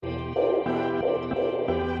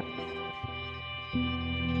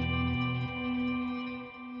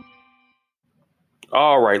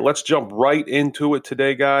All right, let's jump right into it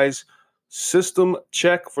today, guys. System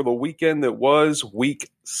check for the weekend that was Week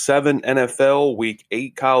 7 NFL, Week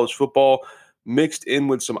 8 college football, mixed in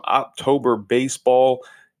with some October baseball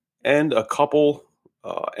and a couple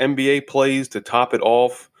NBA plays to top it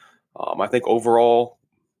off. I think overall,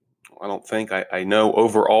 I know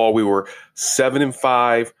overall we were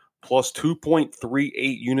 7-5 plus 2.38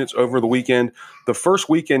 units over the weekend. The first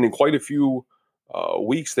weekend in quite a few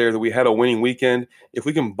weeks there that we had a winning weekend. If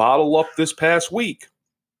we can bottle up this past week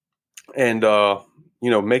and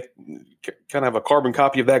make kind of have a carbon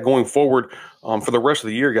copy of that going forward for the rest of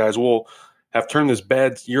the year, guys, we'll have turned this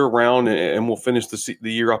bad year around and we'll finish the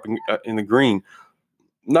year up in the green.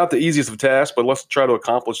 Not the easiest of tasks, but let's try to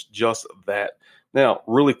accomplish just that. Now,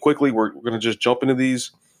 really quickly, we're going to just jump into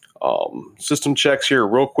these system checks here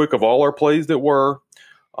real quick of all our plays that were.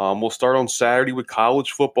 We'll start on Saturday with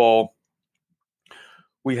college football.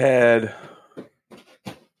 We had a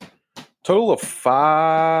total of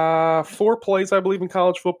 4 plays, I believe, in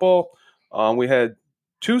college football. We had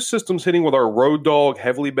 2 systems hitting with our road dog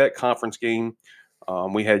heavily bet conference game.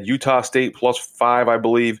 We had Utah State +5, I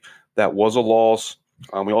believe. That was a loss.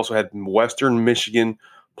 We also had Western Michigan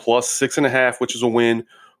 +6.5, which is a win,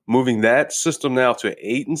 moving that system now to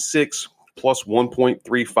 8-6 plus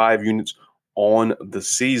 1.35 units on the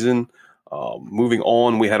season. Moving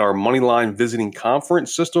on, we had our Moneyline visiting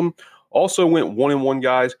conference system. Also went 1-1,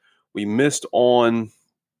 guys. We missed on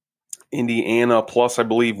Indiana plus, I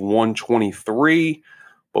believe, 123,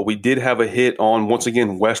 but we did have a hit on, once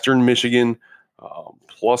again, Western Michigan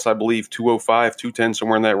plus, I believe, 205, 210,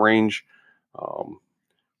 somewhere in that range.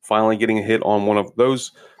 Finally getting a hit on one of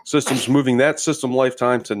those systems, moving that system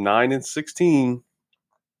lifetime to 9-16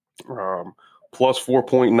 plus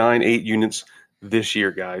 4.98 units this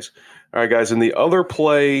year, guys. All right, guys, in the other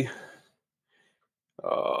play,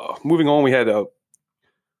 moving on, we had a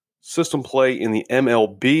system play in the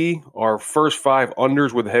MLB. Our first 5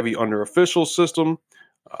 unders with a heavy under official system,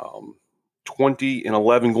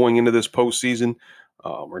 20-11 going into this postseason,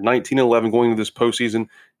 or 19-11 going into this postseason.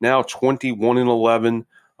 Now 21-11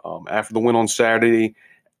 after the win on Saturday.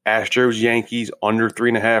 Astros, Yankees, under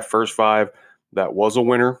 3.5, first 5. That was a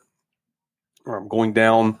winner. Going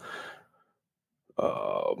down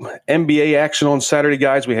NBA action on Saturday,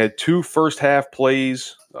 guys. We had 2 first half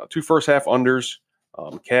plays, 2 first half unders.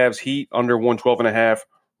 Cavs, Heat, under 112.5.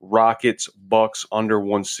 Rockets, Bucks, under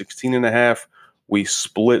 116.5. We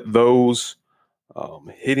split those,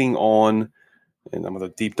 hitting on, and I'm going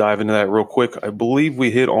to deep dive into that real quick. I believe we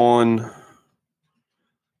hit on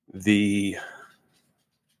the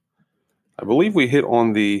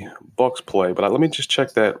Bucks play, but let me just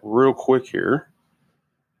check that real quick here.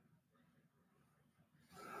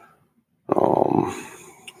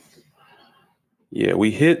 Yeah,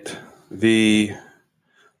 we hit the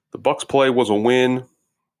Bucks play was a win,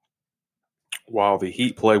 while the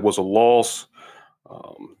Heat play was a loss.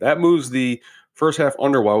 That moves the first half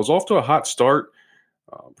under. While it was off to a hot start,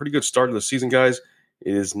 pretty good start of the season, guys.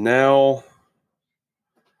 It is now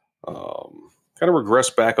kind of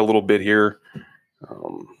regressed back a little bit here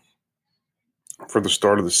for the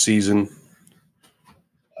start of the season.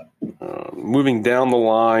 Moving down the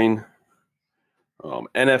line,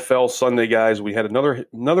 NFL Sunday, guys, we had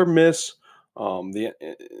another miss.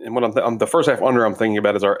 The first half under I'm thinking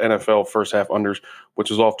about is our NFL first half unders,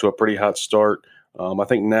 which is off to a pretty hot start. I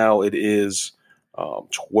think now it is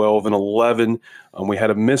 12-11. We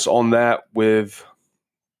had a miss on that with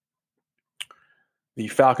the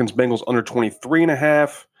Falcons Bengals under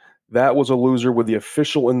 23.5. That was a loser, with the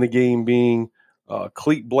official in the game being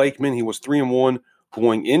Clete Blakeman. He was 3-1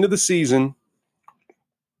 going into the season,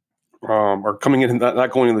 or coming in,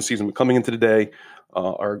 not going into the season, but coming into today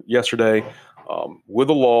or yesterday with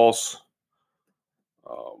a loss.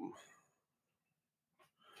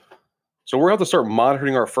 So we're going to have to start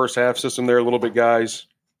monitoring our first half system there a little bit, guys,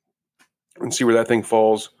 and see where that thing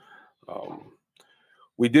falls.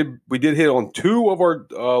 We did hit on 2 of our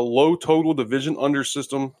low total division under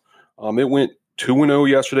system. It went 2-0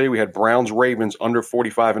 yesterday. We had Browns Ravens under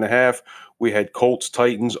 45.5. We had Colts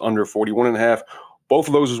Titans under 41.5. Both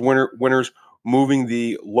of those as winners, moving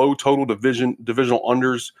the low total divisional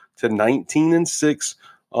unders to 19-6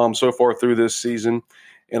 so far through this season.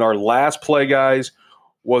 And our last play, guys,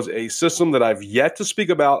 was a system that I've yet to speak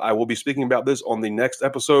about. I will be speaking about this on the next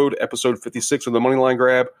episode 56 of the Moneyline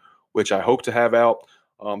Grab, which I hope to have out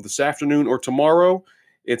this afternoon or tomorrow.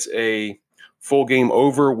 It's a full game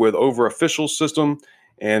over with over official system,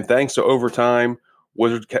 and thanks to overtime,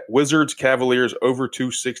 Wizards Cavaliers over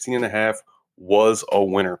 216.5 was a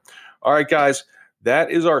winner. All right, guys,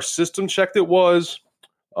 that is our system check that was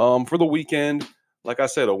for the weekend. like I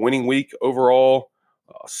said, a winning week overall,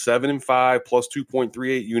 7-5 plus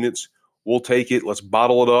 2.38 units. We'll take it. Let's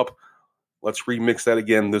bottle it up. Let's remix that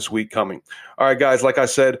again this week coming. All right, guys, like I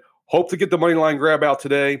said, hope to get the money line grab out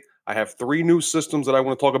today. I have 3 new systems that I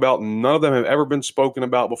want to talk about. None of them have ever been spoken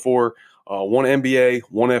about before. One NBA,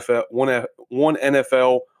 one NFL,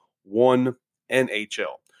 one NHL.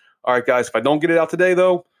 All right, guys, if I don't get it out today,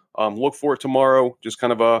 though, look for it tomorrow. Just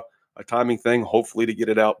kind of a timing thing, hopefully to get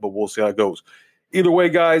it out, but we'll see how it goes. Either way,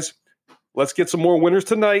 guys, let's get some more winners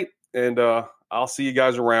tonight, and I'll see you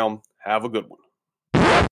guys around. Have a good one.